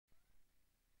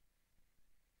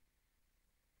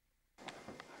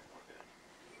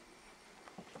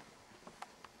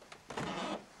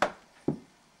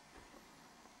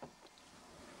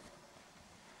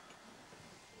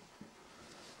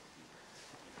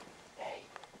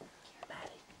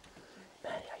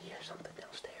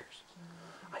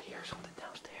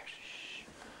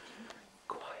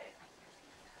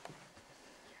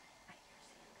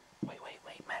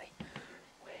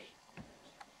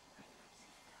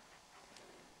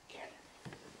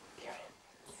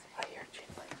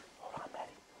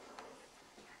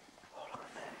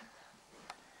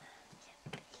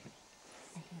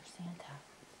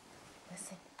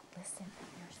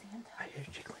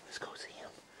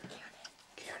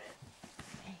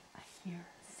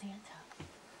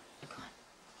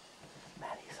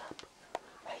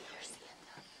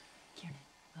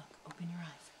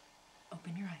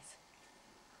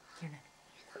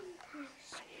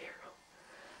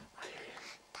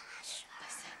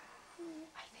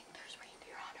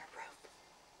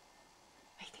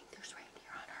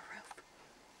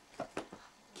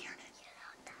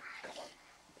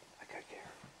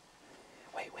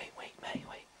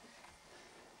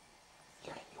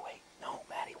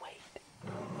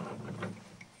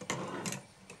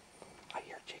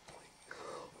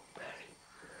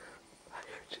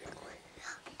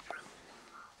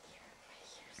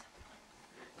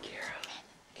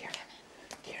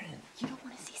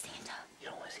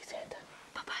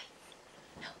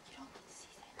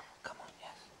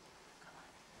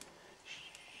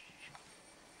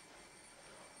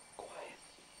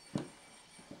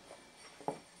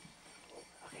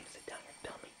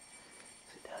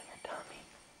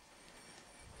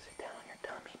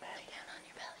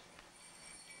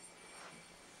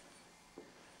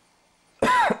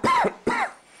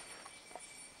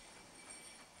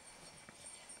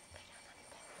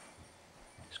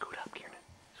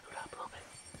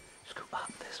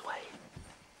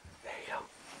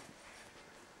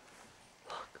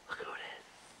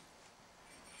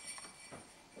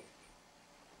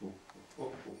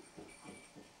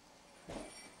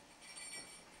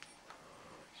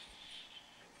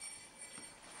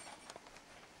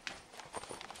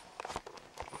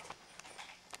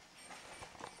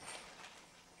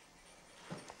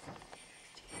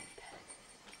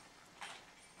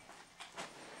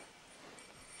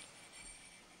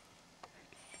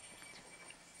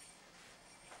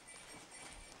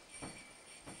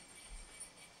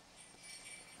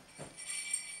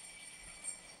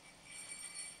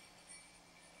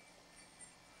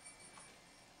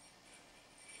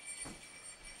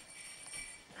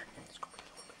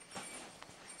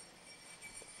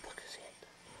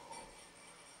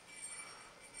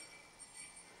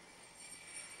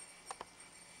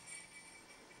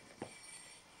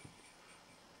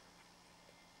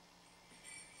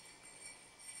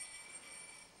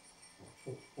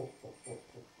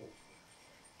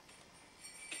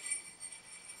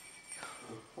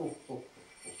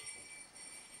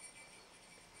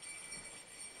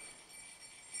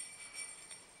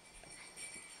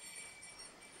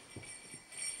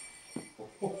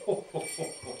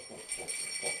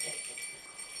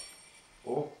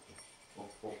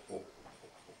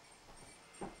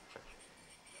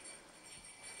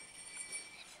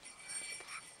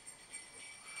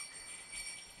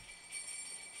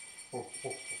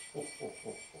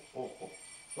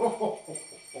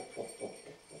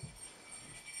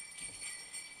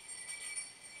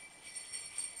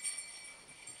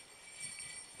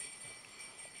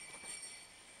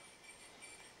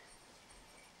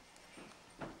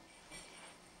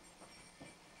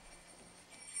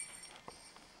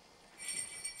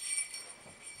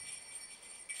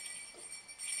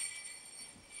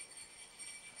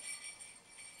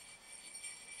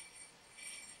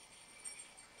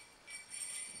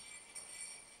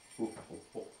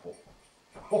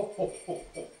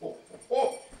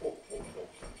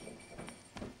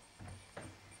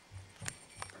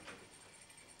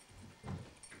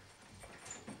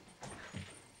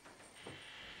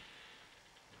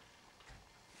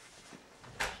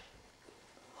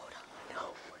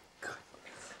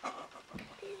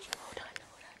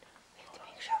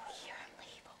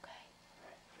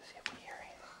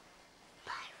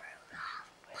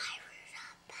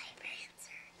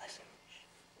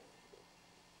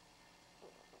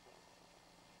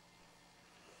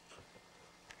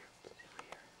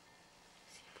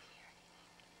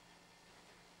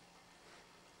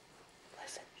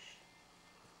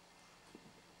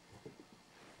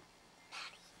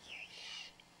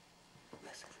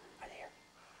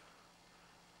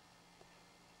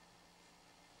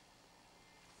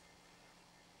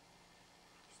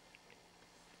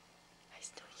I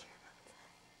still hear him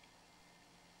outside.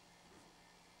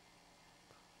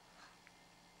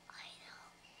 I know.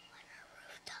 On our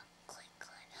rooftop, click,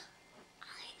 click.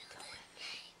 I know the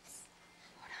names.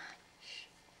 Hold on. Shh.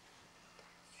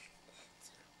 It's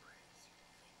a words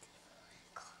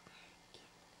with call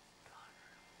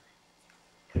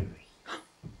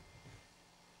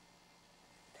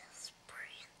the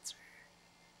Sprinter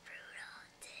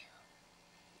Rudolph too.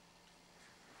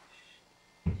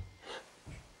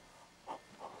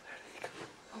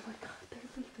 Oh my God,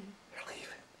 they're leaving. They're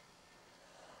leaving.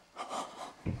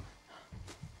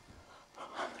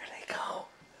 There they go.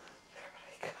 There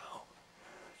they go.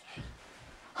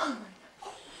 Oh my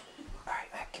God. Alright,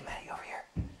 Maddie, over here.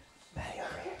 Maddie,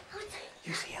 over here.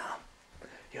 You see him?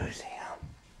 You see him?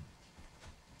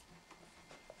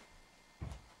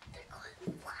 They're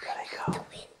going flying out the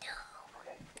window.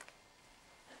 Okay.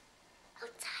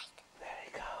 Outside. There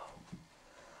they go.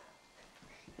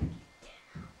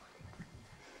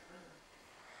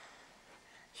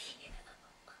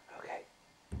 Okay.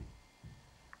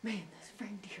 Man, this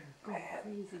reindeer are going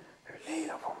crazy. There's 8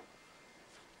 of them.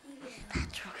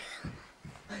 That's room.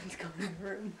 Let's go in the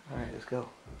room. Alright, let's go.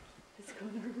 Let's go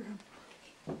in the room.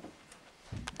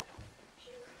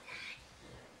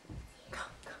 Go,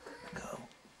 go, go. Go.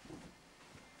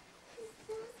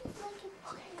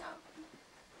 Okay, go.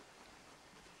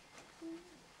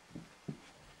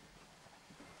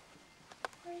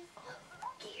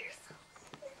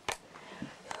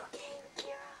 Okay,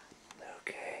 Kira.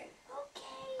 Okay. Okay.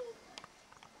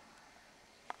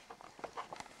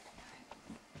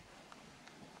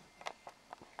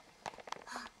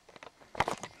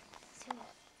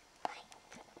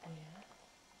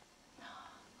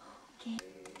 Okay.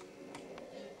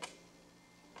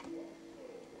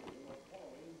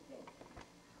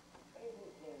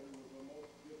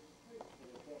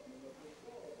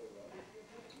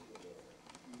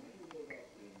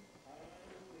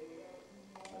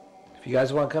 If you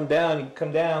guys want to come down, you can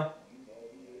come down.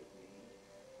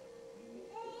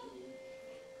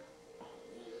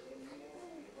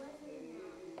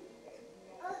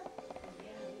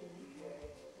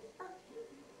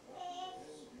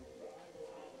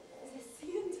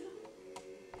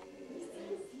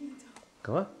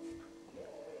 Come on.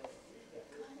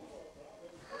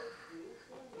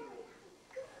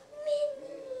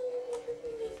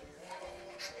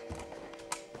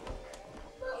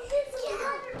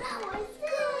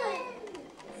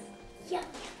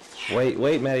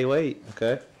 Wait, Maddie, wait.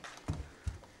 Okay.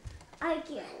 I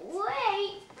can't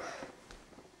wait.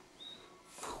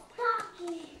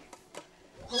 Pocky.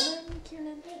 Hold on,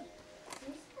 Kieran.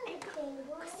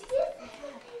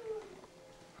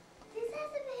 This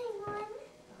has a penguin.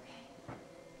 Okay.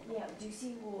 Yeah, do you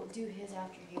see? We'll do his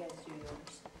after you guys do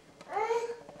yours. Oh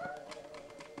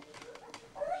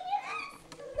yes!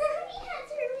 Mommy has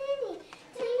her mini.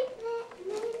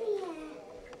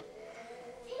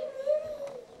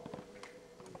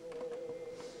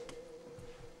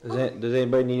 Does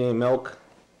anybody need any milk?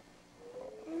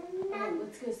 No.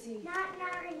 Let's go see. Not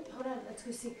Nari. Hold on, let's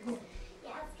go see. Come here.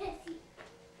 Yeah, let's go see.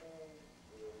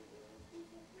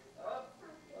 Oh,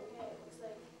 okay, looks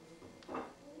like.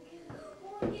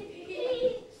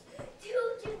 Two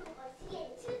turtles. Yeah,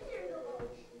 two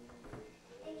turtles.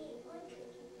 I need one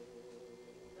cookie.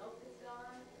 Milk is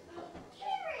gone.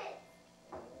 Carrot.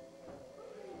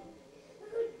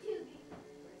 It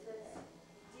says,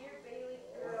 Dear Bailey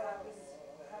girls.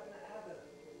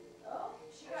 Oh,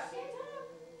 she got picked up.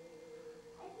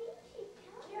 I think she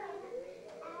told me.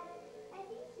 I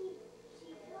think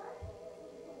she told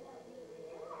me about me.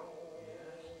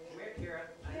 Come here, Kira.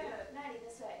 Yeah, Maddie,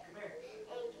 this way. Come here.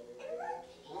 And look,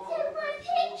 he took my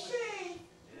picture.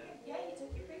 Yeah, he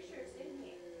took your pictures, didn't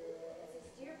he? It says,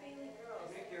 Dear Bailey girls.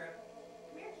 Come here, Kira.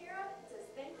 Come here, Kira. It says,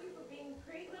 thank you for being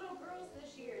great little girls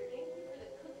this year. Thank you for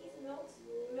the cookies, milk,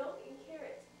 and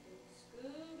carrots.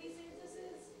 Scooby Santa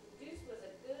says, Deuce was a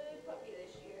good puppy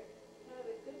this year. Have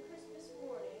a good Christmas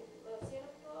morning. Love Santa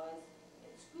Claus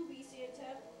and Scooby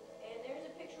Santa. And there's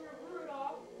a picture of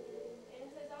Rudolph. And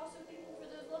it says, also thank you for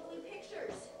those lovely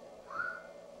pictures.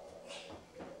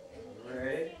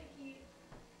 Right. He's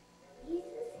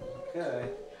the same. Okay.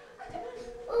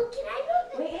 Oh, can I go?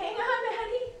 Wait, hang on,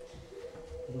 Maddie.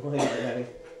 Wait, Daddy.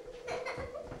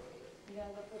 You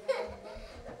gotta look for that.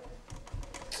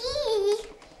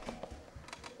 Key.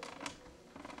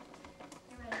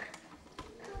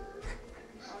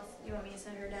 You want me to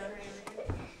send her down right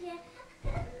over here?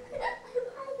 Yeah.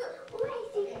 Oh, I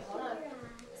see. Okay, hold on.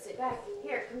 Sit back.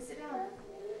 Here, come sit down.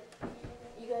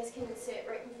 You guys can sit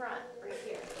right in front, right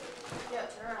here. Yo,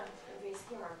 turn around and face the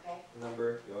camera, okay? Number,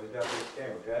 you always got this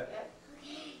camera, okay? Yep.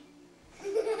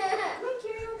 Come on,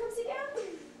 Carrie, wanna come sit down?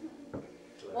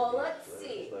 Well, let's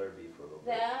see. Let her be for a little bit.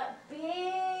 That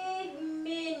big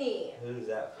mini. Who's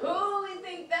that for? Who do we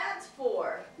think that's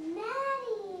for?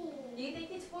 Maddie. Do you think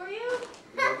it's for you?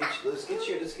 Let's get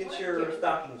your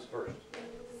stockings first.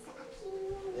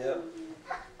 Yep.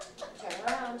 Turn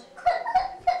around.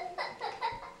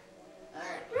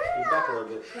 Alright. Scoot back a little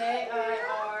bit. K-I-R-N-A-N.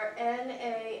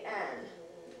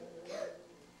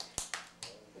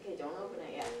 Okay, don't open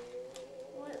it yet.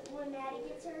 When Maddie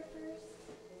gets her first.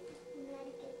 When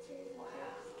Maddie gets her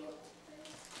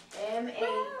first.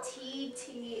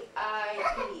 M-A-T-T-I-E. I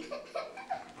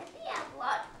think I have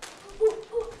one.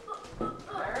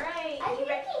 Alright. I think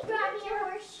he brought me a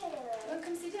horseshoe. Wanna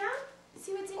come sit down?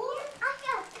 See what's in Oh, here? I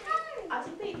got colors. I'll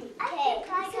do baby. Okay, I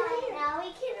got it. Now we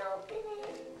can open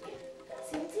it.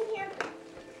 See what's in here?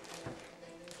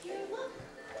 Here, look.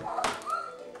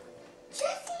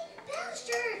 Jesse,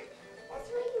 bastard. That's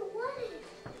what you wanted.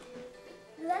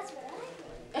 That's what I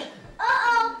wanted.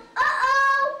 Uh-oh.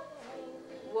 Uh-oh.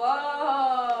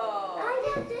 Whoa. I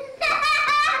got this.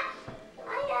 I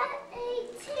got a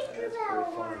Tinkerbell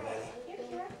one. Here,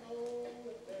 here.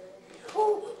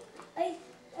 Oh, I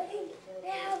think they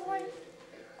have one.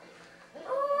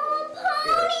 Oh,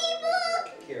 pony book.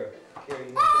 Kira, you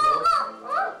need some Oh, milk?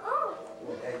 oh, oh.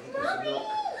 Well, Dad, get you some Mommy. milk.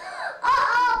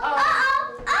 Uh-oh, uh-oh,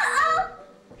 uh-oh.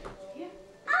 Here.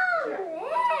 Oh,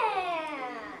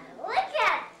 man. Look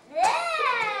at this.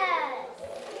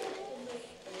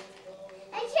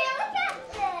 I can't look at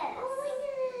this. Oh, my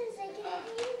goodness. I can't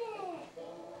eat it.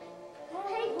 I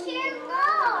can't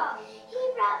look. He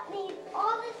brought me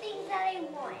all the things that I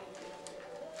want.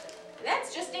 That's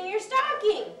just in your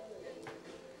stocking.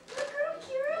 Look,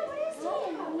 Kira, what is Oh,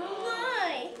 it?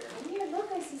 my. Come here, look,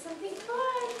 I see something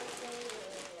fun.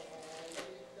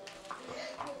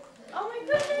 Oh my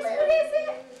goodness, what is it?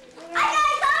 I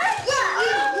got a car.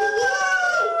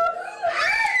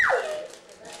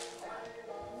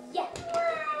 Yes.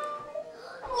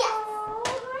 Yes.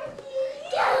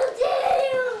 Go,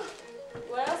 Dale.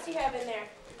 What else do you have in there?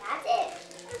 That's it.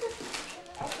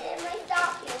 That's it in my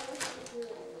stocking.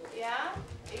 Yeah?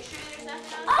 Are you sure there's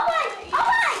nothing else? Oh, my. Oh,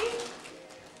 my.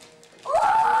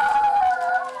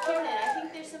 Camden, I think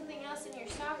there's something else in your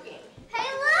stocking. Hey,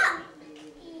 look.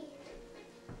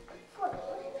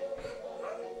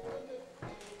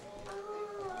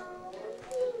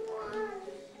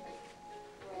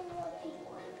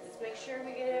 Let's make sure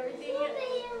we get everything in.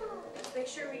 Let's make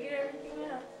sure we get everything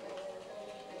out.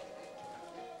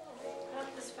 Oh,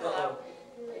 this fell out.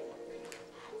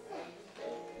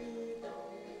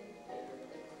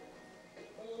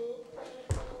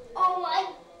 Oh my!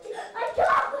 A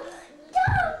dolphin!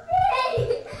 Dolphin!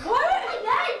 What? I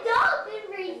got a dolphin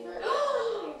bracelet.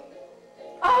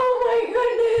 Oh my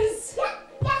goodness! Yes,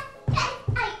 yes, yes!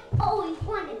 I always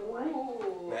wanted one.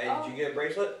 Ooh. Hey, did you get a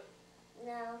bracelet?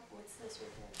 No. What's this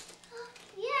right here?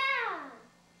 Yeah.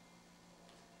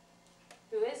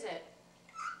 Who is it?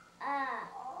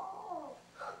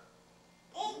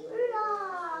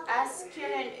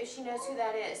 she knows who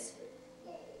that is. A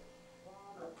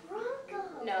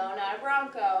Bronco. No, not a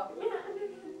Bronco.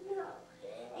 No.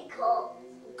 A Colt.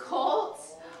 Colt.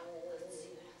 Let's see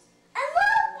what else. And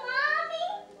look, Mommy.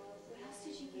 What else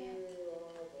did you get?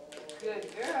 Good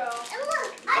girl. And look,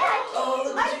 I got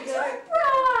Oh, what you got?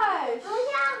 toothbrush. Oh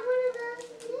yeah, one of those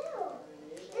too.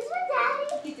 This one,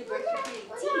 Daddy. Get to brush your teeth.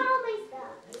 Look at all my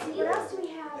stuff. Let's see, what else do we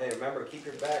have? Hey, remember, keep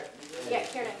your back. Yeah,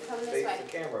 Kieran, come this Face way.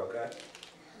 the camera, okay?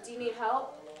 Do you need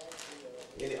help?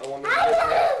 I want me to I do got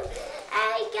that. him. I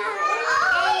got him.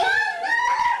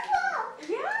 Oh,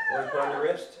 Yeah. Want to put on your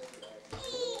wrist?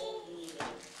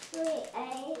 wait, I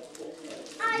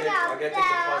I got gotta take the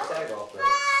flat tag off there.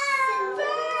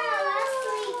 Cinderella,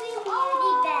 Sleeping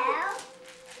Beauty Belle.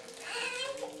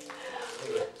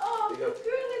 Oh, There you go. good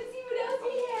girl. Let's see what else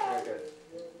we have. Okay.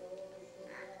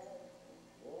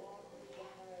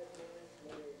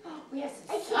 We have I some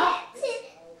can't. socks.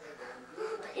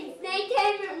 It's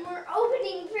nighttime and we're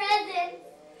opening presents.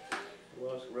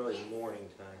 Well, it's really morning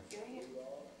time.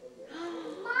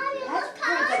 Mommy, That's look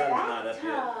for the up. Sun's not up yet.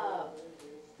 bathtub.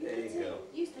 There you go.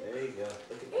 Use the There you go.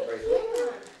 Look at the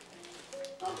bracelet.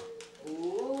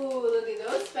 Ooh, look at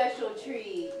those special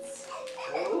treats.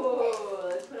 Ooh,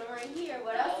 let's put them right here.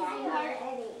 What else is in here?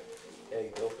 Hey,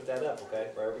 go put that up, okay?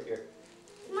 Right over here.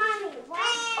 Mommy, what?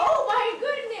 Oh my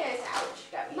goodness!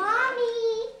 Ouch, got me.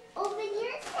 Mommy, open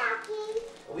your stocking.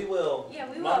 We will. Yeah,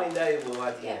 we will. Mommy and Daddy will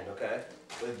at the Yeah. end, okay?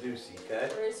 With Deucey, okay?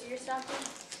 Where's your stocking?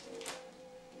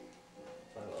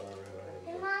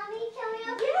 And Mommy, can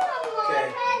we open Yeah. some more Okay,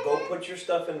 go presents? put your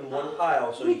stuff in one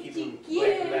pile so you keep them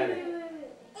away from Maddie.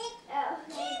 Oh,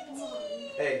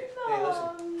 Hey,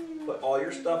 listen. Put all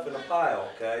your stuff in a pile,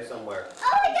 okay? Somewhere.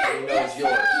 Oh, I got You know this it's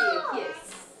yours. song. Kitty a kiss.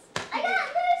 I got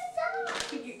this song.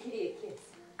 Give your kitty a kiss.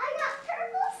 I got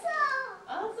purple song.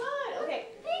 Oh, good. Okay.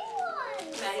 Pink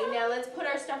one. Maddie, now let's put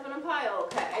our stuff in a pile,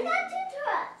 I okay? got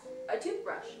toothbrush. A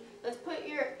toothbrush. Let's put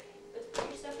your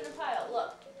stuff in a pile.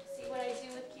 Look, see what I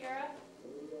do with Kira?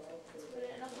 Let's put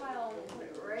it in a pile and put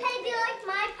it right Hey, do you there. like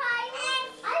my pie?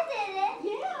 I did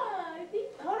it. Yeah, I think.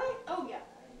 Hold on. Oh yeah.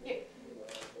 Here.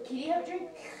 Kitty, have a drink.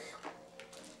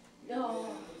 No.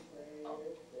 Oh.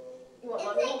 You want It's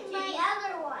one whole like kitty? my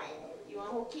other one. You want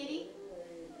a whole kitty?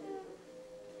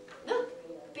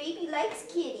 Look, baby likes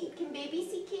kitty. Can baby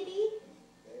see kitty?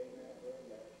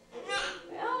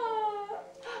 Oh.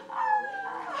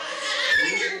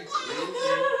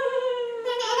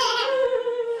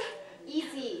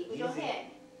 Easy. We don't Easy. hit.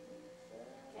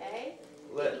 Okay.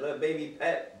 Let baby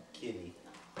pet kitty.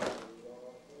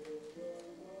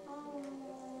 Oh,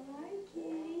 hi,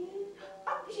 kitty.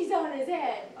 Oh, she's on his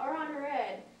head, or on her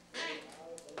head.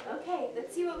 Okay,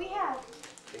 let's see what we have.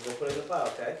 Okay, go put it in the pile,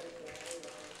 okay?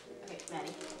 Okay,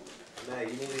 Maddie. Now you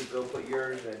need to go put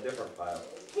yours in a different pile.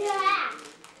 Yeah.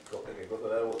 Go, okay, go put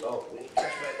that one. Oh, we need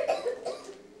trash bag.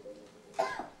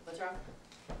 What's wrong?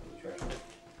 Trash bag.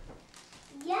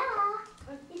 Yeah.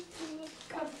 It's in this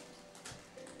Come.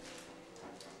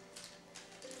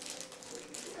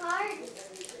 card.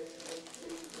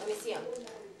 Let me see them.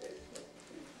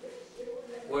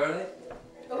 Where are they?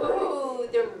 Ooh,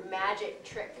 they're magic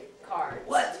trick cards.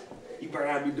 What? You better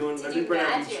not be doing. To You do better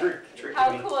not be magic. tricking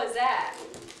How me. cool is that?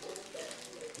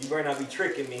 You better not be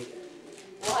tricking me.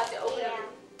 We'll have to open Yeah. them.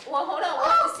 Well, hold on. We'll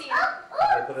have to see them.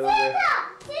 Okay, put it over there. Santa!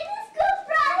 Santa Scoop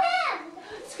brought him!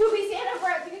 Scooby Santa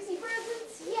brought Deucey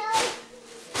presents. Yeah.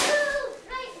 Scoop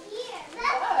right here.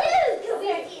 Let's Oh, do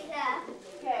okay. Scooby Santa.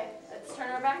 Okay, let's turn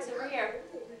our backs over here.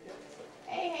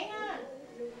 Hey, hang on.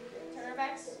 Turn our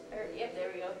backs. Yep, there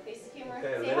we go. Face the camera.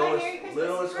 Okay, Say hi, Merry Christmas.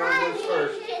 littlest one goes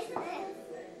first.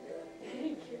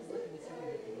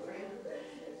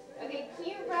 Okay,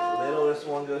 Kira. Littlest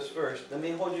one goes first. Let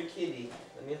me hold your kitty.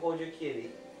 Let me hold your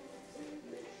kitty.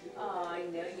 Oh, I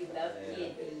know you love Yeah.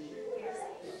 kitty.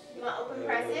 You want to open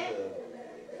present?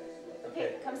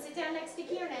 Okay, come sit down next to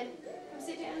Kieran. Come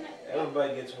sit down next.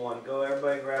 Everybody gets one. Go,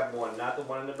 everybody grab one. Not the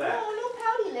one in the back. No, no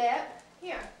pouty lip.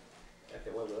 Here.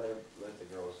 Okay, let the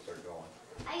girls start going.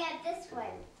 I got this one.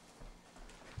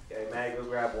 Okay, Maddie, go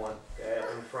grab one. Okay,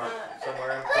 up in front.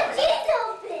 Somewhere in Put front. these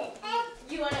open.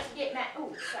 You want to get Matt?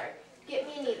 Oh, sorry. Get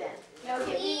Minnie then. No,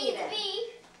 get Minnie then.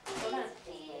 Hold on.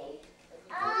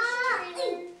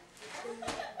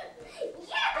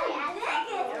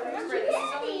 Now remember, this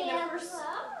is only the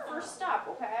first stop,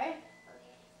 okay?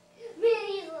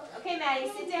 Okay,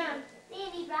 Maddie, sit down.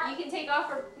 You can take off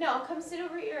her. No, come sit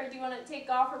over here. Do you want to take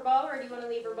off her bow, or do you want to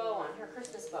leave her bow on? Her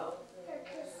Christmas bow.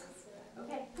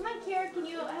 Okay. Come on, Kira. Can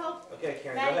you help? Okay,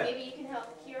 Karen, go Maddie, ahead. maybe you can help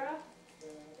Kira.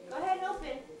 Go ahead and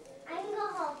open. I can go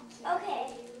home.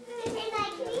 Okay. Can you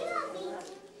help me?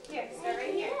 Here, start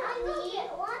right here. I need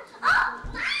one. Oh,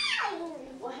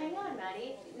 mine! Well, hang on,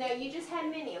 Maddie. No, you just had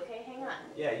Minnie, okay? Hang on.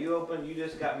 Yeah, you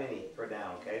just got Minnie for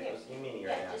now, okay? So see Minnie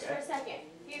right now, just okay? for a second.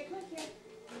 Here, come here.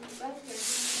 Go ahead, here.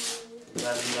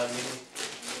 Love Minnie.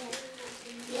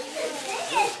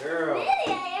 Good girl. Minnie,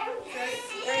 I am.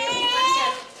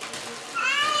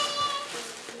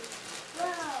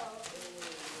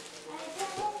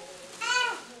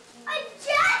 A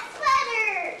jet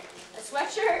sweater. A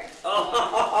sweatshirt.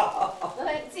 Oh. Go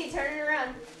ahead and see. Turn it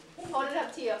around. Hold it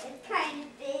up to you. It's kind of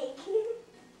big.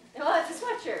 Oh, it's a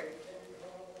sweatshirt.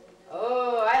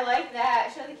 Oh, I like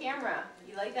that. Show the camera.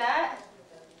 You like that?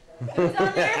 Who's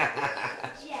on there?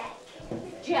 Jack.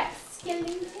 Jack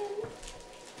Skellington.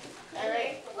 All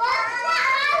right. What's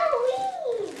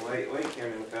Halloween? Wait,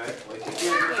 Karen, okay? Wait, Put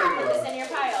Karen. this in your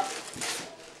pile.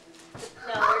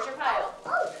 No, where's your pile? Oh.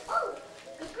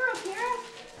 Good girl, Kira.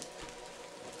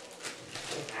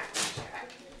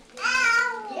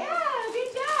 Ow. Yeah,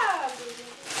 good job.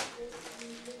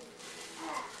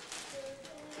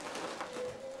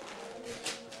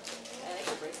 I like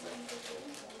your bracelet.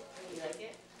 You like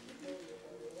it?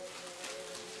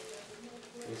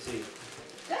 Let me see.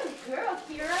 Good girl,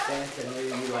 Kira. Santa knew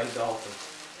you like dolphins.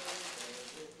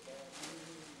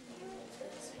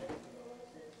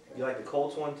 You like the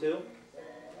Colts one too?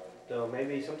 So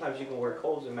maybe sometimes you can wear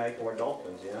Colts and Maddie can wear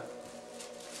Dolphins, yeah?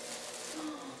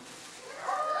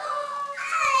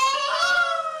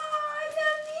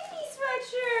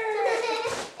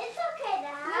 It's okay to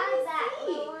have that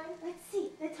one. Let's see.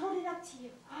 Let's hold it up to you.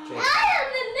 Okay. I am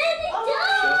a mini dog.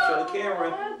 Show the camera.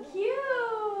 How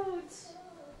cute.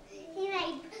 He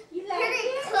made You like pretty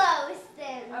it? close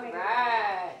then. All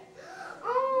right.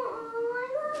 Oh,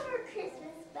 I love her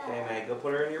Christmas bell. Okay, Maddie, go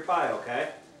put her in your pile, okay?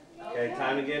 Okay,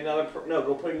 time to get another. No,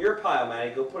 go put it in your pile,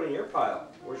 Maddie. Go put it in your pile.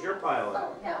 Where's your pile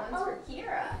at? That one's for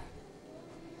Kira.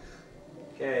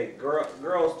 Okay,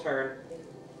 girl's turn.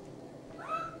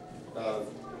 No.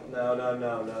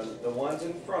 The one's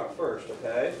in front first,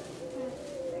 okay?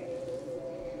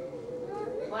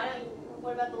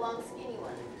 What about the long skinny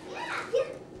one? Yeah.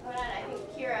 Hold on, I think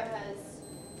Kira has.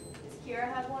 Does Kira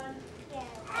have one? Yeah.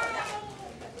 Oh,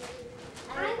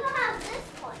 I'm gonna have this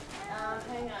one. no.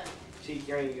 Hang on. See,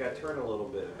 Karen, you gotta turn a little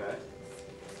bit, okay?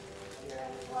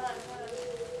 Hold on.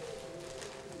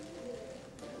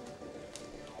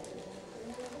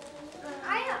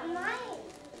 I got mine.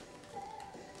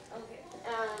 Okay.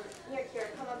 Here, Kira,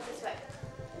 come up this way.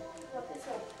 Come up this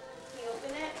way. Can you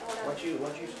open it? Hold on. Why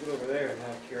don't you scoot over there and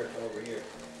have Kira come over here?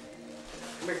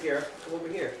 Come here, Kira. Come over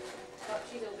here. Oh,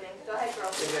 she's opening. Go ahead,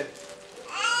 girl. Go ahead.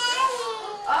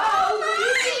 Oh, what do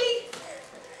you see?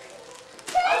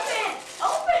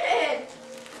 Open!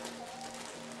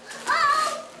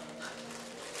 Oh!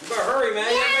 You better hurry,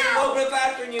 man. You better open it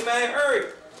faster than you, man. Hurry.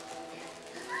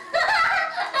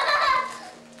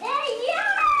 Yeah!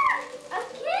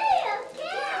 Okay.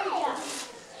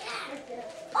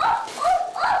 Oh!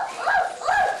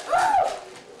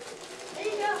 There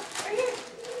you go. Right here.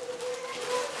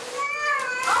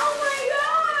 Oh my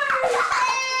gosh!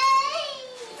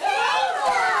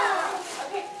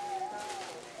 Okay.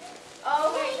 Oh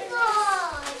wait.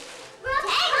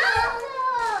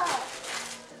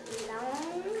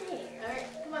 Alright,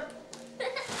 come on.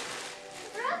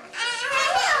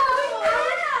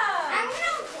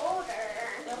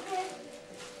 Okay.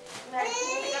 Maddie, can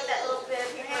you pick up that little bit of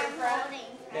paper in front?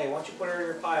 Hey, why don't you put her in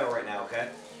your pile right now, okay?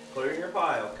 Put her in your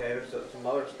pile, okay? There's some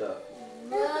other stuff.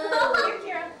 Here,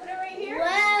 Kira, put it right here. Put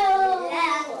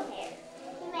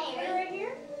it right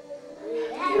here.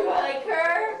 You like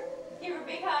her? Give her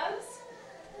big hugs.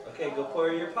 Okay, go put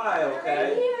her in your pile, Put it right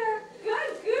okay? here.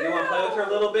 Good girl. You want to play with her a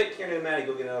little bit? Kieran and Maddie,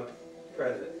 go get a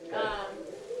present. Okay?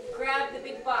 Grab the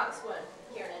big box one,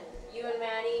 Kieran. You and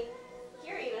Maddie.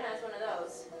 Kira even has one of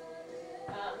those.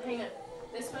 Hang on.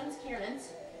 This one's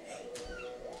Kieran's.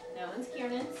 That one's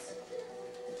Kieran's.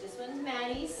 This one's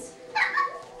Maddie's.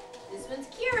 This one's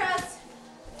Kira's.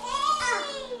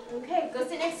 Okay, go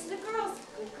sit next to the girls.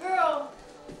 Good girl.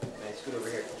 Maddie, scoot over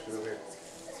here. Scoot over here.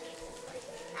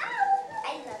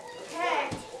 Okay.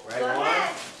 Right, Go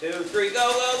ahead. 1, 2, 3, go!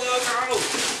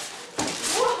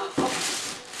 Whoa.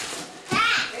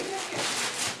 Right here.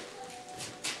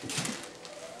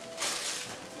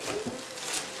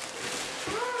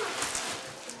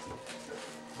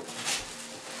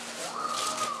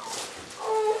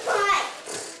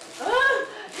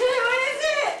 What is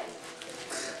it?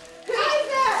 Who is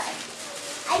that?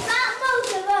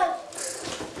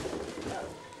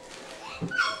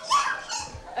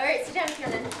 All right, sit down,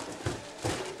 Kieran.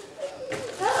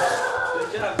 Good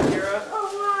job, Kira.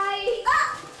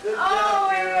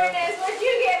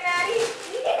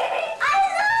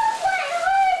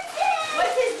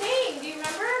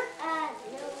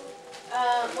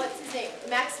 his name?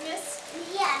 Maximus?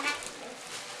 Yeah, Maximus.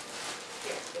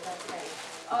 Here, give that to Daddy.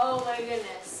 Oh my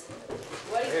goodness.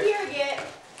 What did Kira get?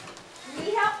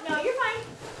 Need help? No, you're fine.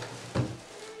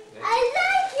 I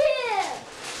like it.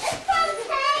 It's from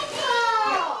Tango.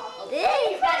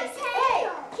 Hey, hey,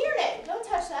 Kieran, don't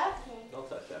touch that. Don't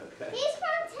touch that, okay? He's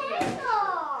from Tango.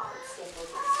 He's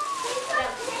from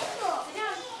Tango. Sit down.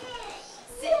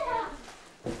 Sit down.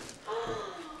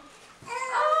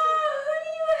 Oh, who do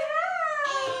you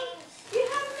have? You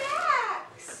have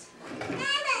Max.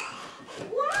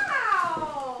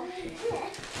 Wow.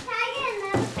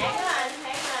 Hang on.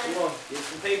 Come on, get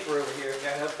some paper over here.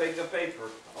 Gotta have fake paper.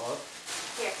 Oh.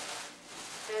 Here.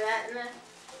 Throw that in the...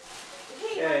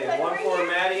 Okay, one for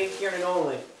Maddie and Kieran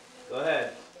only. Go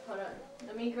ahead. Hold on.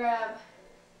 Let me grab...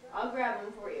 I'll grab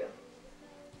them for you.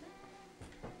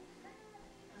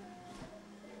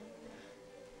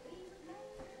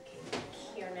 Okay,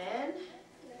 Kieran.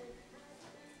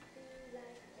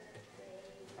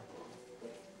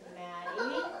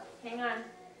 Maddie. Hang on.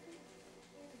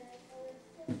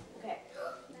 Okay.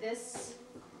 This,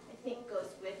 I think, goes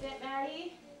with it,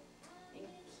 Maddie. And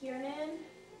Kieran.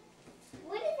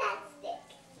 Where does that stick?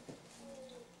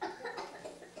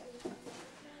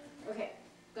 Okay,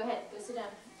 go ahead, go sit down.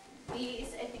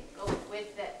 These, I think, go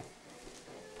with it.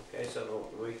 Okay, so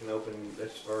we can open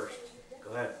this first.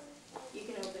 Go ahead. You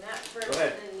can open that first. Go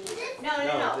ahead. And then,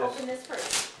 no, this. open this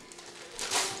first.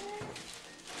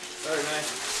 Very nice.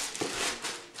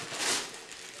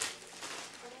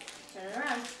 Turn it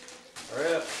around.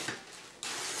 Hurry up.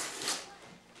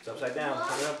 It's upside down.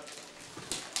 Turn it up.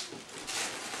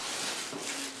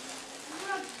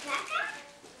 Rebecca?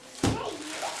 Hey,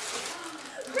 you.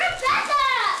 Rebecca!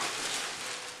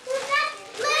 Who's that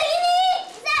lady?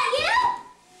 Is that you?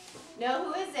 No,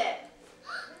 who is it?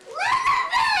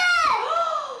 Elizabeth!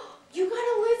 You got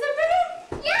Elizabeth?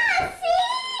 Yeah, see?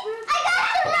 I got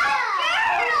the right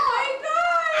girl! Oh my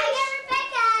gosh! I got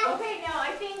Rebecca! Okay, no,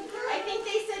 I think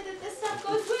they said that this stuff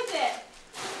goes with it.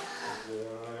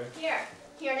 Here,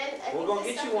 Kieran, I We're think gonna this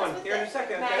get stuff you one goes with here in a it.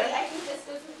 second, Maddie, okay? I think this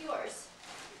goes with yours.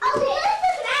 Oh,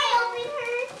 Elizabeth, can I open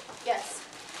her? Yes.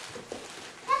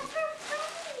 That's her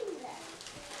friend.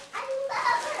 I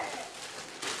love her.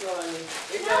 Go on, Amy.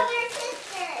 Here you No, go. they're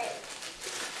sisters.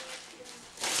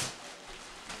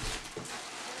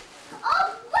 Oh,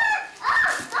 what?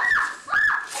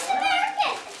 It's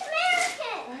American. It's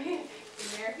American.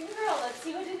 American Girl, let's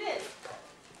see what it is.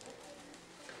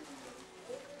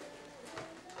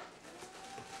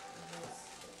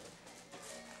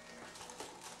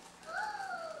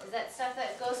 Is that stuff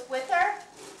that goes with her?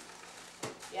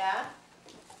 Yeah?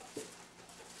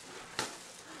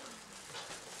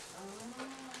 Oh,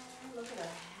 look at her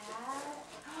hat.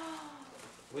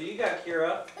 What you got,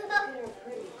 Kira? Look at her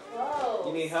pretty clothes.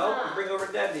 You need help? huh? Bring over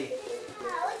Daddy.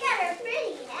 Oh, look at her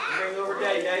pretty hat. Bring over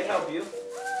Daddy. Daddy help you.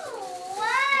 Oh,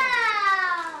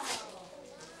 wow.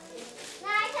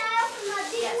 Now can I open my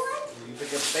big Yes. one? You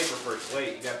pick up the paper first.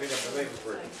 Wait, you gotta pick up the paper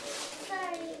first.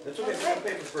 Sorry. That's okay. Pick up the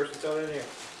paper first and throw it in here.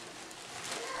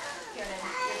 Here, then.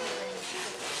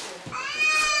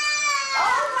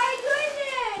 Oh my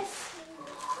goodness!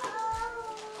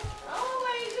 Oh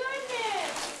my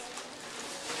goodness!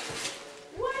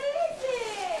 What is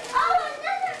it? Oh,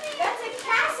 another big That's a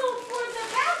castle for the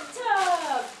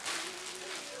bathtub!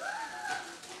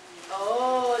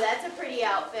 Oh, that's a pretty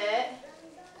outfit.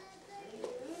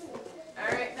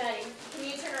 Alright, Maddie. Can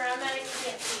you turn around, Maddie? We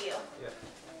can't see you. Yep.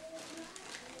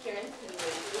 Kieran, can you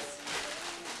wait, please?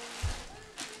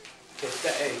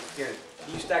 Okay, hey, Kieran. Can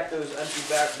you stack those empty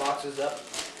back boxes up?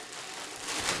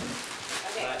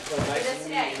 Okay. So nice That's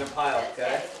and Daddy. neat in a pile, That's okay?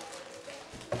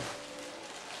 Daddy.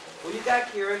 What you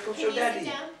got, Kieran? Come Can show you sit Daddy.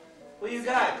 down? What you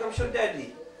got? Come show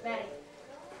Daddy. Maddie.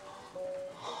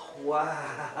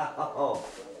 Wow.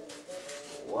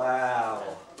 Wow.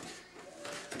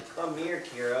 Come here,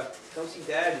 Kira. Come see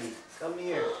Daddy. Come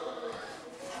here.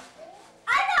 I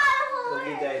got a Come horse.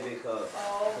 give Daddy a big hug.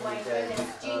 Oh Come my give Daddy a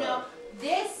goodness. big Do you hug. know,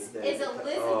 this Give Daddy is a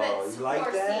big hug. Elizabeth's Oh, you like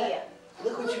Corsia. that?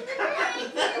 Look what you got.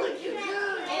 Look what you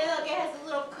got. And look, it has a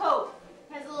little coat.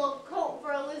 It has a little coat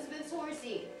for Elizabeth's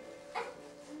horsey.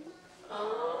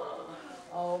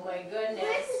 Oh my goodness.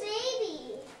 Where's the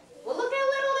baby? Well, look how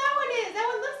little that one is. That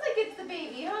one looks like it's the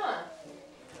baby, huh?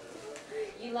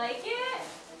 You like it?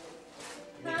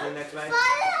 Need to the next match?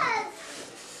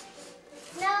 Buzz.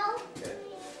 No. Okay.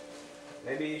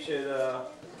 Maybe you should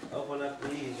open up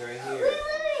these right Wait, here. wait,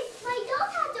 wait. My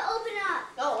dolls have to open up.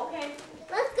 Oh, okay.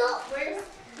 Let's go. Where's?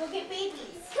 Go get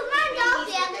babies. Come on, dolls.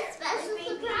 Babies We have in a there. special Where's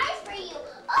babies? surprise for you.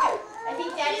 Oh. I think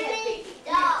Daddy has Baby babies.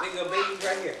 doll. There you go, baby's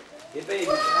right here. Get baby.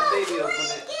 Whoa, Have baby what open did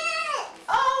it. I get?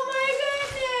 Oh my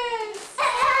goodness!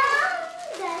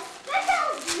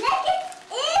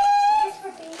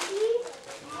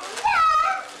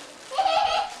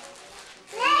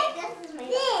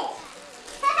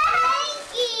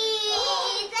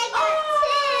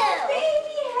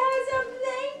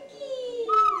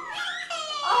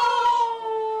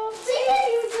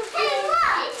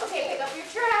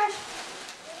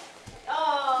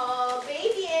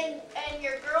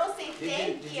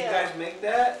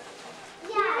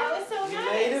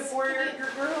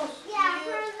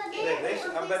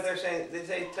 I bet they're saying, did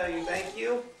they tell you thank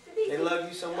you? They love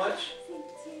you so much?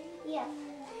 Yeah.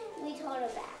 We told her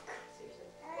back.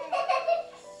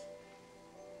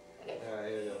 Alright,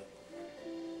 here we go.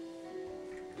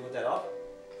 You want that off?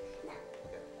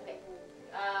 Okay.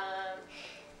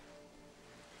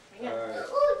 Alright.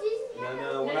 Oh,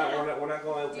 No, we're not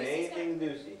going to open anything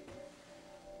Deucey.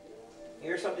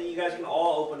 Here's something you guys can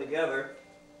all open together.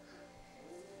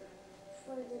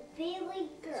 for the Bailey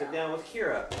girl. Sit down with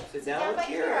Kira. Sit down with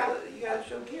Kira. You gotta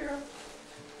show Kira.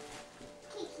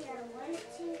 Okay, Kira, 1,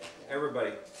 2.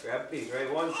 Everybody, grab a piece. Ready?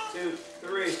 1, 2,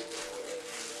 3.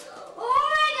 Oh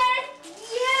my god!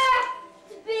 Yeah!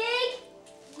 It's big!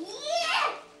 Yeah!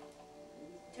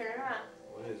 Turn it around.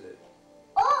 What is it?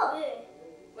 Oh!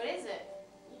 What is it?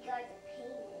 You got to paint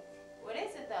it. What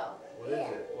is it though? What is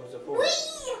it? What's it for?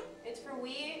 Whee! It's for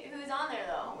we. Who's on there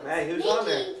though? Hey, who's on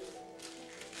there? Mickey.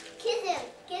 Kiss him.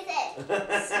 Kiss it.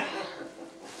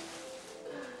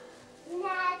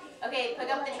 Nah. Okay, pick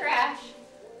up the trash.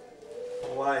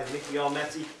 Why? Is Mickey all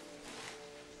messy?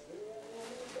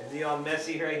 Is he all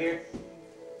messy right here?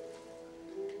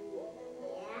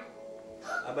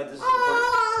 Yeah. I bet this is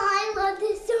Oh, I love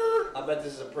this song. I bet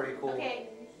this is a pretty cool. Okay.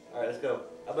 Alright, let's go.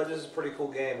 I bet this is a pretty cool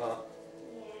game, huh?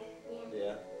 Yeah.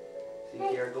 Yeah. See,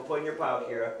 Kira, go put in your pile,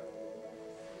 Kira.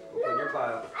 Go put in your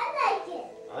pile. I like it.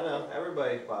 I know,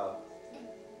 everybody's pile.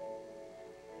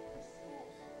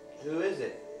 Who is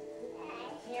it?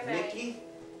 Here, Maddie. Mickey?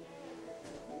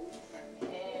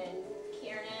 And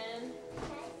Kieran.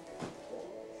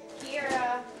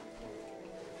 Kira.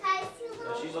 Hi,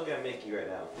 No, she's looking at Mickey right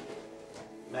now.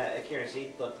 Matt, Kieran,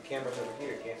 see? Look, the camera's over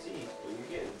here. Can't see what you're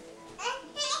getting.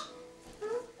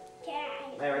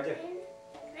 Matt, right there.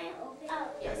 Oh,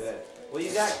 Yeah, go ahead. What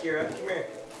you got, Kira? Come here.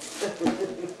 Come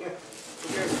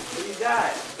here. What you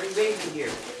got? Bring baby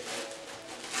here.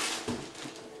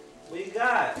 What you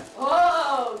got?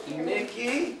 Whoa, Kieran.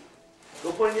 Mickey?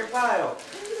 Go put in your pile.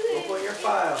 Go put in your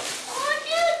pile. Oh,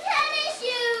 new tennis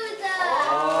shoes!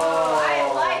 Oh, I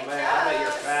like man, I bet you're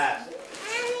those. fast.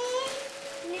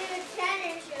 New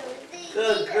tennis shoes.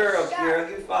 Good girl, Kira.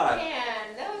 Give 5. Man,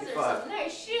 those Give are 5. some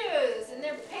nice shoes, and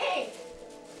they're pink.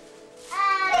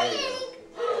 There you go.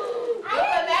 Look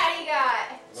what Maddie got.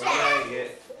 What did I get?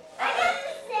 I got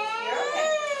the same.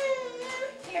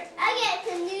 Here. I get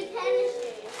some new tennis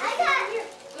shoes. I got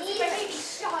Look at my baby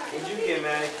shot. What'd you get,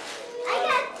 Maddie? I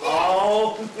got this.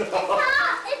 Oh, no.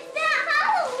 It's not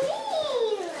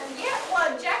Halloween. Yeah, well,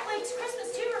 Jack likes Christmas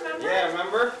too, remember? Yeah,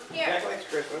 remember? Here. Jack likes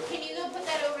Christmas. Can you go put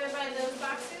that over by those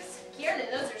boxes? Kieran,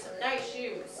 those are some nice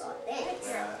shoes. Oh, thanks.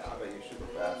 Yeah, I bet you're super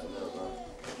fast on those, huh?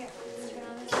 Here, let's turn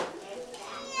on this.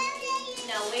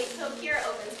 Now wait till Kira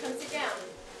opens. Come sit down.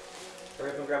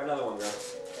 Hurry up and grab another one, girl.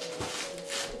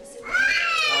 Sit down.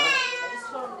 Huh? I just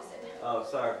told him to sit down. Oh,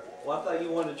 sorry. Well, I thought you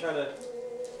wanted to try to...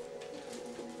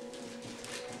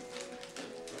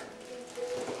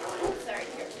 Sorry,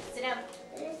 here. Sit down.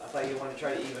 I thought you wanted to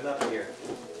try to even up here.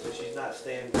 So she's not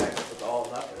staying back with all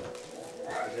nothing.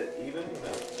 Is it even?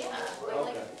 No. Yeah. Well,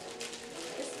 Okay. like,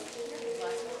 this is your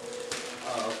last one.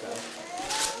 Oh, okay.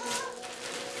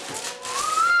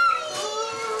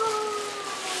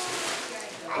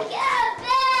 I got a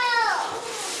bell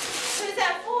Who's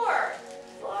that for?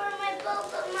 for my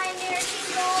both of my American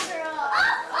Doll girls.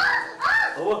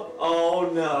 Oh, oh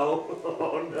no.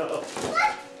 Oh no.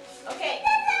 What? Okay.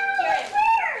 That's Kieran. a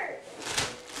purse.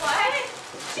 What?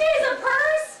 She's a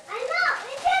purse? I know.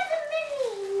 It has a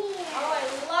mini here. Oh, I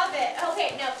love it. Okay,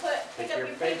 now pick Take up your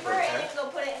your paper, paper and okay? then go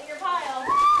put it in your pile.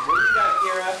 What do you got,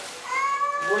 Kira?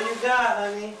 What do you got,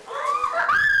 honey?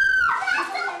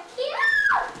 That's so cute.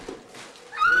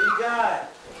 What do you got?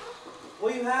 What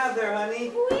do you have there, honey?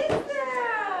 Who is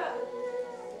that?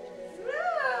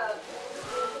 Look.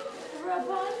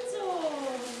 Rapunzel.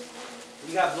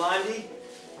 You got Blondie?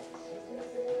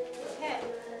 Okay.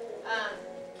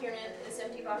 Kieran, this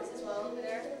empty box as well over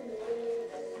there.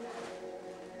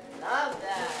 Love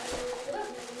that. Look.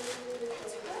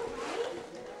 It's her, right?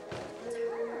 It's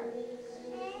her.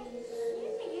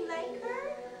 You like her?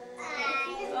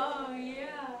 Oh,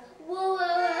 yeah. Whoa, whoa,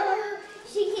 whoa.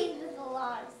 She came with a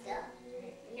lot of stuff.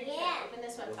 Here, Yeah. open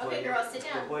this one. Go put Okay, in your- girls, sit Go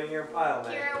down. put in your pile,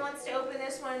 man. Kira wants to open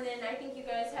this one, and I think you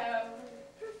guys have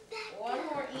one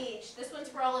more each. This one's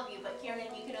for all of you, but Kieran,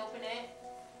 you can open it.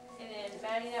 And then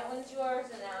Maddie, that one's yours,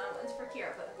 and that one's for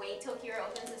Kira. But wait till Kira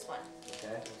opens this one.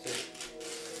 Okay, let's see.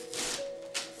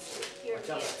 Kira Watch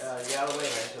out, gets. get out of the way,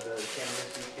 man, so the camera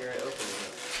can see Kira opening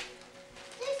it.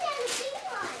 This has a big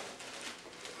one.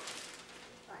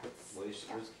 What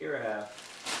does Kira have?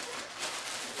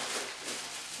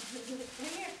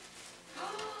 Come here.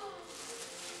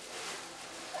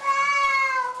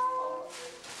 Wow.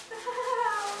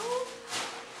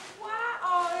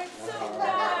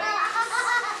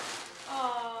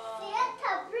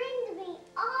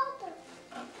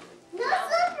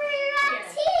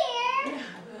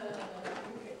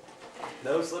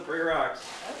 slippery rocks.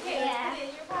 Okay, Yeah. let's put it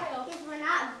in your pile. Because we're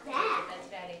not bad. That's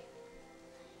Daddy.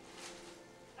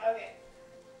 Okay.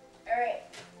 Alright.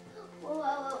 Whoa, whoa,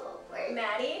 whoa, whoa.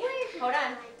 Maddie, hold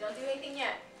on. Don't do anything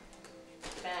yet.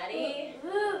 Maddie.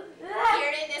 Ah.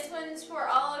 Kieran, this one's for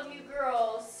all of you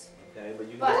girls. Okay, but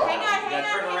you But hang on, you hang gotta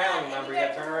on, turn hang around, on. remember, And you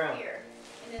gotta turn around. Here.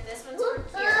 And then this one's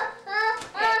for Kieran.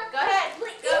 Okay, go ahead.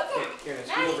 Go. Kieran,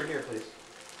 Maddie. scoot over here, please.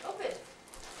 Open.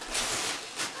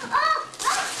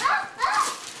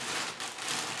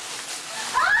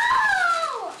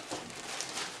 Oh!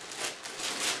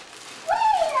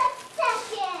 Wait a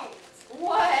second!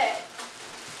 What?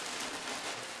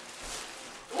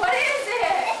 What is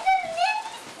it? It's a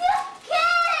mini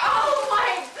suitcase! Oh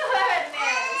my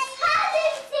goodness! How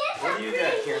did Santa What do you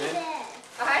got, bring Kieran? me this?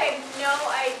 I have no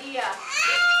idea.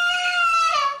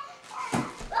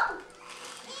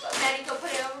 Maddie, go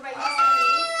put it over by your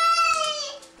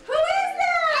knees. Who is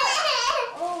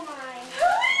that? Oh my. Who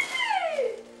is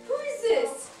it? Who is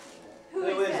this? Who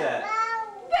is that?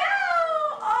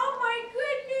 Belle! Oh my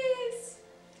goodness!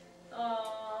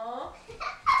 Aww.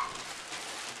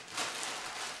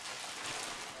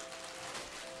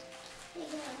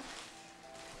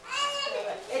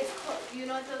 You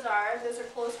know what those are? Those are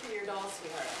clothes for your doll,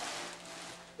 sweetheart.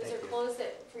 Those Thank are you. clothes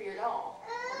for your doll.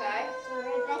 Okay? So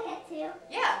Rebecca too?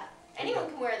 Yeah. Anyone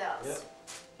can wear those. Yep.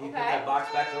 Can you Okay. put that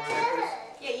box back over there, please?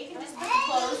 Yeah, you can just put the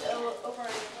clothes over on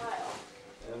your pile.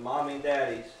 And mommy and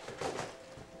daddy's.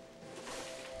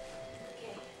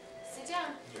 Okay. Sit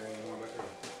down. Is there any more back there?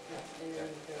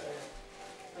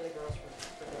 For the girls.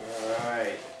 For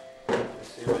Alright. Let's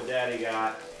see what daddy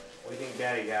got. What do you think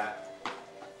daddy got?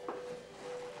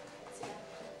 Sit down.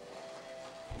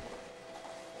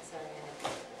 Sorry.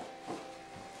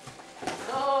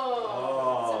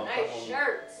 Oh, some nice couple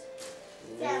shirts.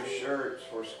 New shirts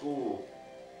for school.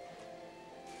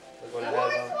 Look what it There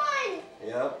has was on. one!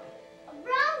 Yep. A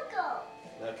Bronco!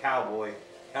 The cowboy.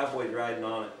 Cowboy's riding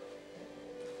on it.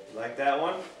 You like that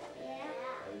one? Yeah.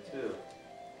 I do too.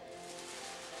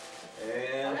 Hold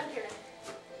And, on, Kieran.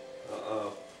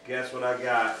 uh-oh. Guess what I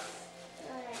got?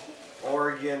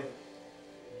 Oregon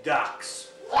Ducks.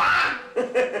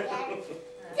 They're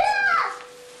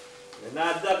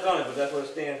not duck on it, but that's what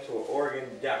it stands for. Oregon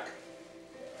Duck.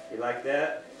 You like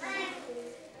that?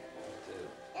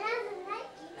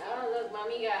 Oh, look,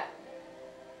 Mommy got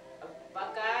a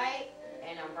Buckeye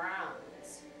and a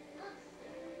Browns.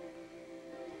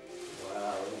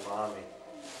 Wow, look at mommy.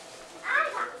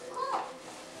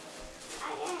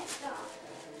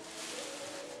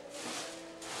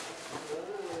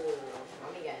 Ooh,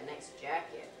 Mommy got a nice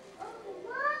jacket.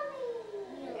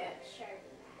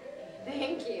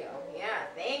 Thank you. Yeah,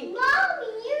 thank you. Mommy,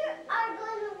 you are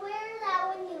going to wear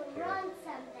that when you run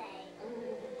someday.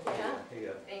 Yeah, Here you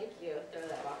go. thank you. Throw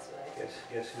that box away.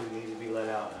 Guess who needs to be let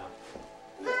out now?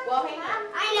 Well, hang on.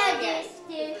 I know Yes.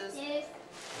 this.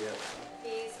 Yep.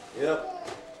 Please. Yep.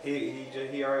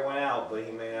 He already went out, but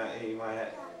he may not. He might.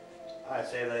 I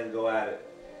say let him go at it.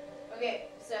 Okay,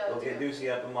 so. Go get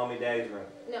Deucey up in mommy and daddy's room.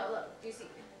 No, look, Deucey.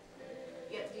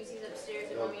 Yep, Deucey's upstairs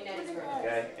in Go. Mommy and Daddy's room.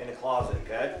 Okay, in the closet.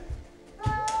 Okay.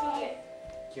 Okay.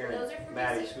 Kieran, Those are for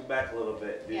Maddie, Deucey. scoot back a little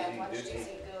bit. Yeah, Deucey, watch Deucey.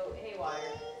 Deucey go haywire.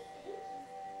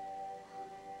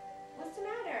 What's the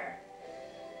matter?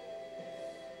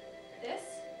 This?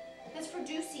 That's for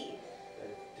Deucey.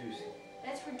 Deucey.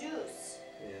 That's for Deuce.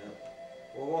 Yeah.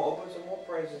 Well, we'll open some more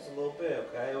presents in a little bit,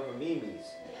 okay? Over Mimi's.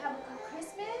 You have a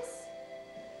Christmas?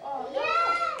 Oh, no.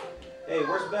 Yeah! Hey,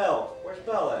 where's Belle? Where's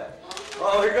Belle at?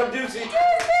 Oh, here comes Deucey.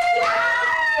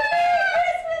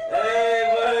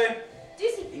 Hey, buddy.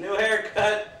 Deucey. New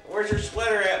haircut. Where's your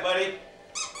sweater at, buddy?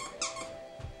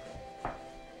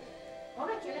 Hold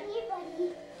on, Kieran. Here,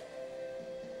 buddy.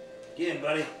 Get him,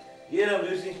 buddy. Get him,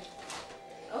 Deucey.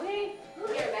 Okay.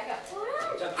 Here, back up. Hold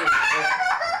Watch on. out, Kieran.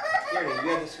 Kieran,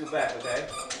 you have to scoot back, okay?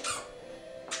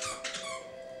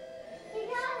 You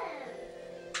got him.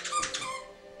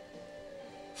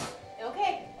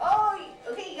 Okay. Oh,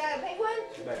 okay, you got a big one?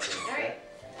 Scoot back, Kieran. All right.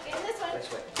 Get in this one. This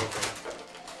way.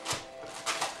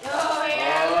 Oh,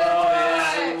 yeah. Oh,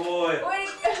 yeah, good boy. Wait,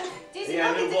 Deucey, He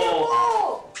got look, a new it's a new bowl.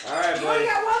 bowl. All right, You buddy. only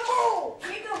got one bowl.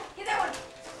 Here you go. Get that one.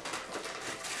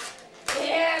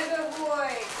 Yeah, good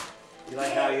boy. You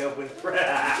like how you open?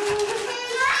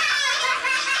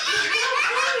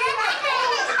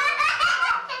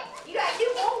 You got two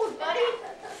bowls, buddy.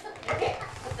 Okay,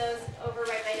 put those over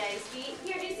right by Daddy's feet.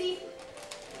 Here, Deucey.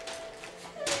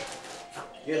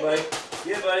 Get buddy.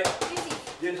 Get buddy. Deucey.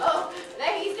 Deucey. Oh, now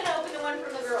he's gonna open the one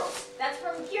from the girls. That's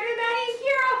from Kieran, Maddie, and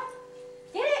Kira.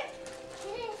 Get it?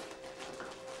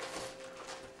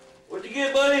 What'd you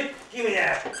get, buddy? Give me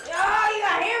that. Oh, you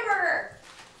got a hamburger.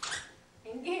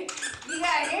 And give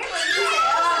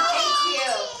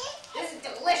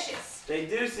Hey,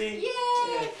 Deucey. Yay!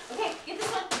 Yeah. Okay, get this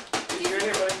one. Deucey, right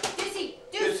here, buddy. Deucey,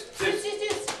 Deuce.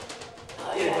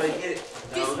 Oh, Get it, buddy, get it.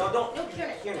 No, Deuce. no, don't. No,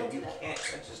 Kieran, don't do you that. can't.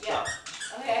 That's just Yeah. tough.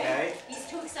 Okay. Okay. He's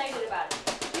too excited about it.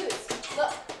 Deuce,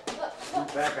 look.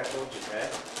 Move back, I told you, okay?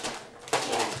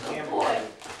 Yeah, good boy.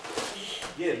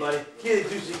 Get it, buddy. Get it,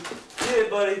 Deucey. Get it,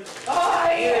 buddy. Oh,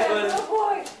 Get yeah, it, buddy. good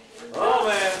boy. Oh,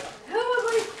 man. Come on,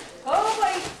 buddy. Oh,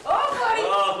 buddy. Oh, buddy.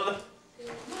 Oh.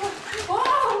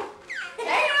 Oh.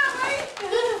 Hang on, buddy.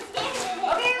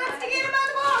 Okay, let's get him on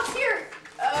the box. Here.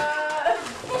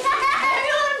 Hang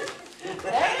on.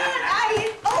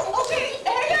 Oh, okay.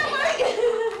 Hang on, buddy.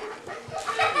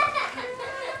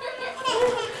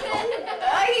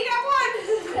 He got one.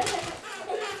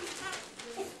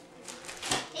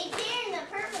 Hey, Karen, the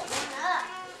purple one up.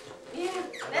 Yeah,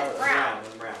 that's brown.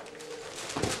 That's brown.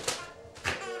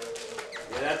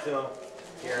 Yeah, that's him.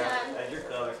 Here, that's your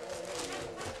color.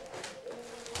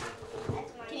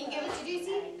 Can you give it to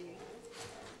Juicy?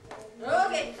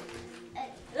 Okay.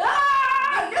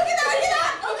 Ah! Look at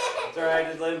that! Okay. It's alright,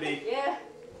 just let him be. Yeah.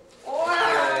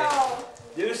 Wow.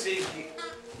 Deucey,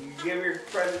 you give your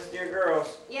presents to your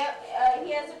girls. Yep,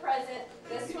 he has a present.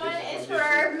 This one is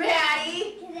for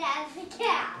Maddie. That's the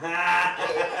cow.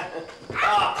 Oh.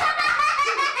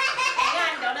 Hang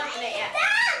on, don't open it yet.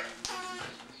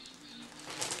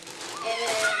 And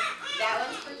then that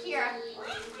one's for Kira.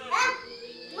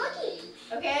 Looky.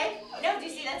 Okay? No,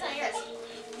 Juicy, that's not yours.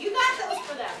 You got those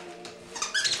for them.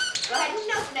 Go ahead and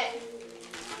open it.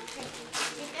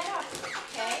 Take that off.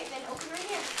 Okay, then open right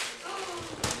here.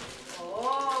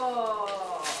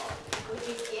 Oh, what'd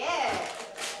you get?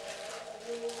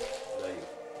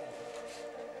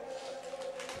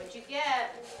 What'd you get?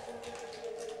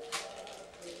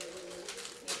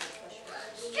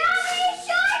 Strawberry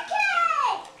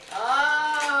shortcake.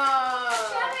 Oh.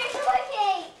 Strawberry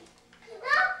shortcake.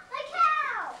 No, a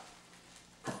cow.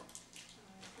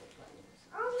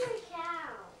 Oh, my cow.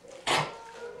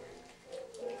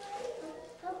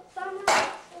 Oh, Mama.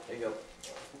 There you go.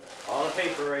 All the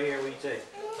paper right here, what do you say?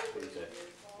 What do you say?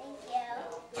 Thank you.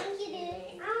 Thank you,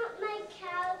 dude. I want my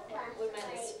cow What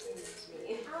flashlight. minutes? I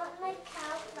want my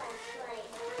cow flashlight.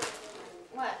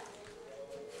 What?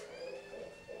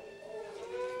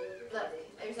 Look,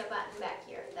 there's a button back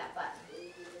here. That button.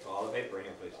 All the paper in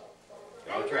here, please.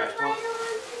 All the trash. Come I on. don't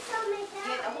want to tell my You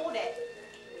have to cow. hold it.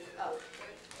 Oh,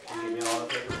 Can you give me all the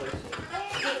paper, please?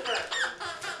 paper.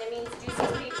 That means Juicy's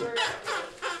paper. Here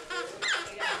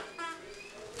you go.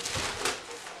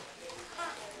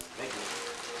 Thank you.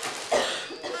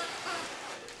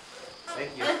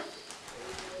 Thank you.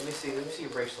 Let me see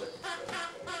your bracelet.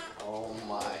 Oh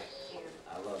my.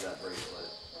 I love that bracelet.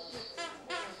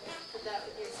 Put that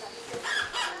with your stuff.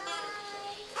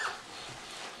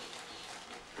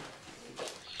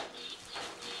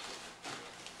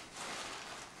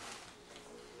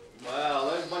 Wow,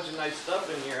 there's a bunch of nice stuff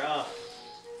in here, huh?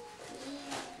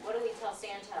 What do we tell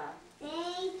Santa?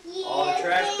 Thank you. All the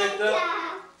trash picked up?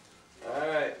 Santa.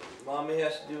 Alright, mommy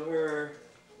has to do her.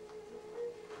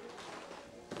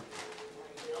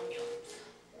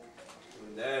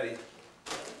 And daddy.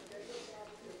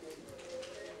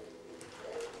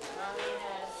 Mommy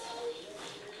has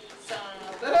some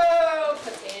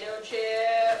potato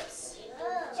chips.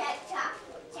 Check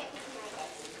chocolate. Check my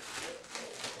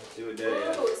Let's see what daddy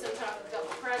has. Ooh, some chocolate double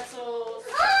pretzels.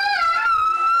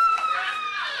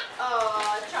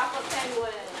 Oh, chocolate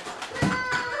penguin.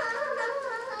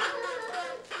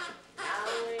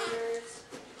 Alligators.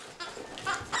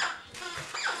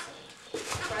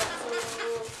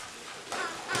 Pretzels.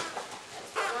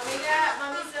 That's what Mommy got.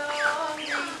 Mommy's so hungry.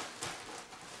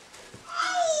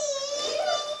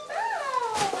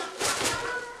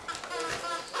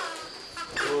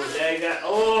 Oh, daddy got.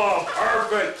 Oh,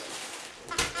 perfect!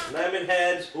 Lemon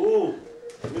heads. Ooh,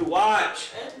 new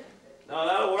watch. No,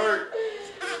 that'll work.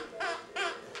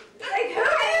 Like, who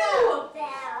knew?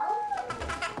 Bell.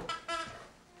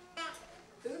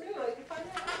 Who knew I could find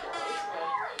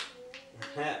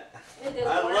that?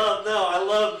 I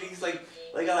love these, like,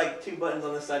 they got like two buttons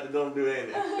on the side that don't do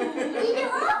anything.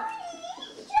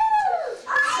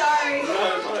 Sorry.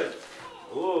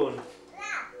 Ooh,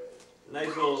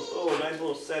 nice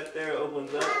little set there,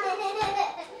 opens up.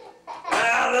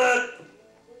 Ah, look!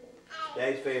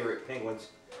 Daddy's favorite, penguins.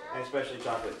 And especially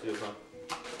chocolate too, huh?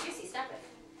 Juicy, stop it.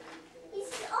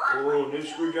 Ooh, new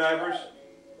screwdrivers.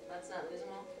 That's not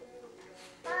Gizmo.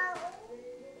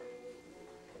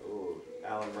 Ooh,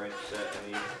 Allen wrench set I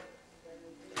need.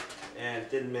 And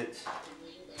Thin Mints.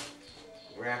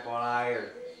 Grandpa and I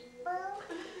are.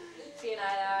 See an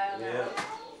eye to eye on that Yeah.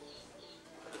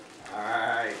 one.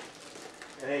 Alright.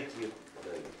 Thank you.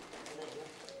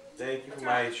 Thank you for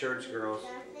my shirts, girls.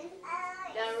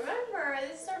 Now remember,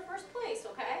 this is our first place,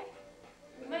 okay?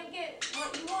 You might get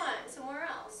what you want somewhere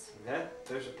else. Okay.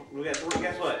 We got three.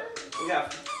 Guess what? We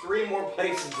got 3 more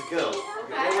places to go.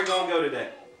 Okay. Where are we gonna go today?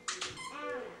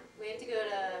 We have to go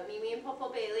to Mimi and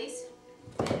Popo Bailey's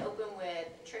and open with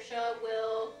Trisha,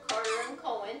 Will, Carter, and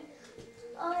Cohen.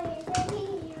 Oh, you're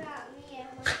thinking you got me and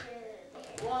what's there?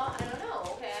 Well, I don't know,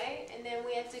 okay? And then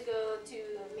we have to go to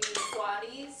Mimi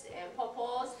Squatties and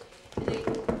Popo's, and then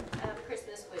have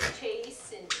Christmas with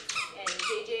Chase and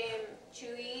JJ and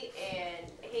Chewy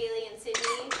and Haley and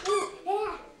Sydney. Ooh,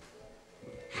 yeah.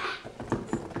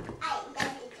 I'm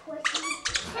gonna be twisty.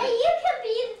 Hey,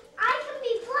 I can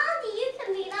be Blondie, you can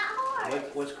be that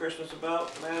horse. What's Christmas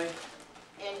about, Maddie?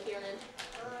 And Kieran.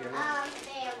 Family.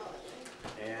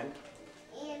 And?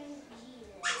 And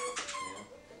Jesus. Yeah.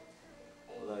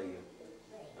 I love you.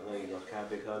 I love you. Can I have a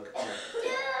big hug?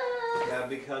 Here. No. Got a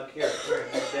big hug here. Here,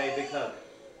 give Daddy a big hug.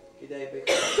 Give Daddy a big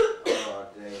hug. Oh,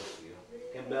 thank you.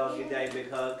 Can Belle give Daddy a big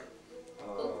hug?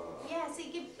 Oh. Yeah, say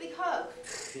give a big hug.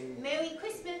 Merry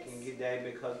Christmas. Can you give Daddy a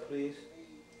big hug, please?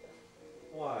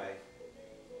 Why?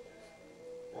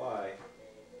 Why?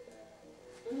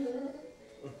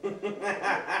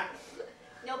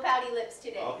 No pouty lips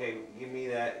today. Okay, give me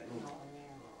that.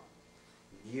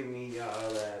 Give me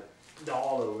that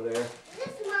doll over there. Is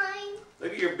this mine?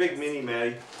 Look at your big mini,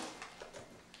 Maddie.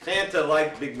 Santa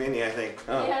liked Big Minnie, I think.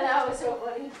 Huh? Yeah, that was so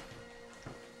funny.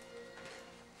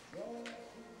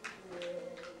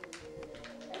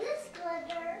 Is this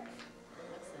glitter?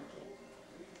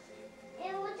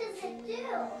 And what does it do?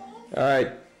 All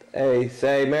right. Hey,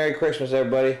 say Merry Christmas,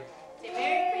 everybody. Say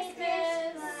Merry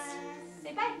Christmas.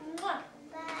 Say bye. Mwah.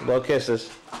 Bye. Blow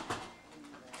kisses.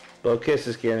 Blow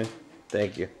kisses, Kieran.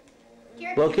 Thank you.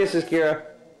 Kira, Blow kisses, Kira.